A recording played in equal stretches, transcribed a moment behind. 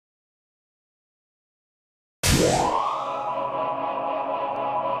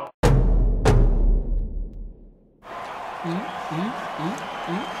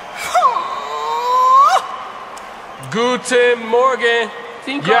Guten Morgen.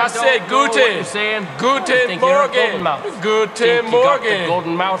 Yeah, I said Guten. Guten Morgen. Guten Morgen.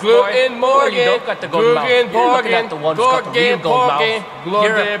 Golden mouth, Guten Morgen. You don't got the golden mouth. You're looking at the one who's got the real golden mouth.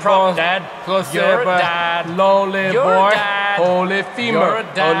 You're a prop dad. You're a dad. Lonely boy. Holy femur. You're a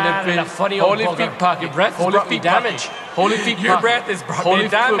dad and a funny old Holy feet pocket. Your breath Holy brought me feet damage. Holy feet Your breath has brought me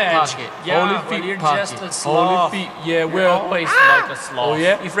damage. Yeah, Holy well, feet you're pocket. just a sloth. Holy feet. Yeah, You're well. always like a sloth. Oh,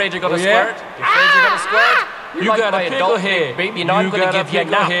 yeah? You afraid you're gonna Oh, yeah? squirt? You afraid you're gonna squirt? You got a pickle head. Baby, now I'm gonna give you a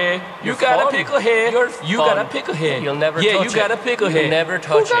nap. You got a pickle head. You got a pickle head. You'll never touch it. Yeah, you got a pickle head. You'll never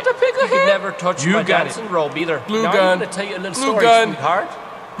touch it. Who got a pickle head? You can never touch my got dancing robe either. Glue now gun. I'm gonna tell you a little Glue story, gun. sweetheart.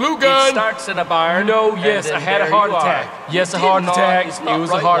 Glue gun. It starts in a barn. No, yes, I had a heart attack. Yes, a heart attack. It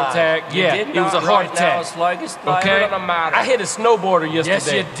was a heart attack. Yeah, it was a heart attack. Okay? I hit a snowboarder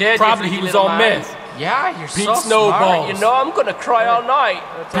yesterday. Yes, you did. Probably he was on meth. Yeah, you're Pink so snowballs. smart. You know I'm gonna cry all night.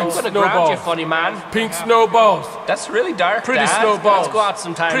 I'm gonna ground you, funny man. Pink snowballs. That's really dark, Pretty Dad. snowballs. Let's go out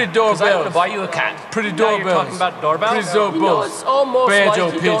sometime. Pretty 'Cause I'm doorbells. gonna buy you a cat. Pretty Now doorbells. you're talking about doorbells. Pretty doorbells. You know, it's almost Banjo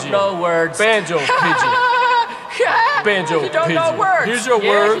like you pigeon. don't know words. Banjo pigeon. Banjo You don't pigeon. know words. Here's your Yeah,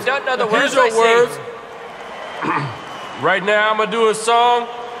 words. you don't know the words Here's your I sing. words. Right now I'm gonna do a song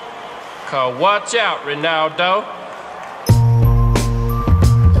called Watch Out, Ronaldo.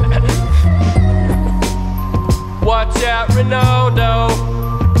 Watch out, Ronaldo.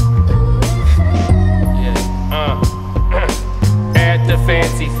 Yeah, At the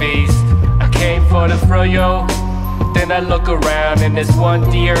fancy feast, I came for the fro-yo. Then I look around and there's 1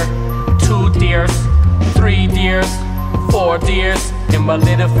 deer, 2 deers, 3 deers, 4 deers. And my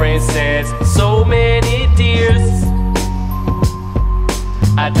little friend says, so many deers.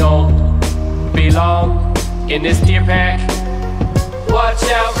 I don't belong in this deer pack. Watch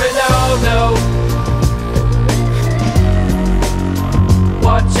out, Ronaldo.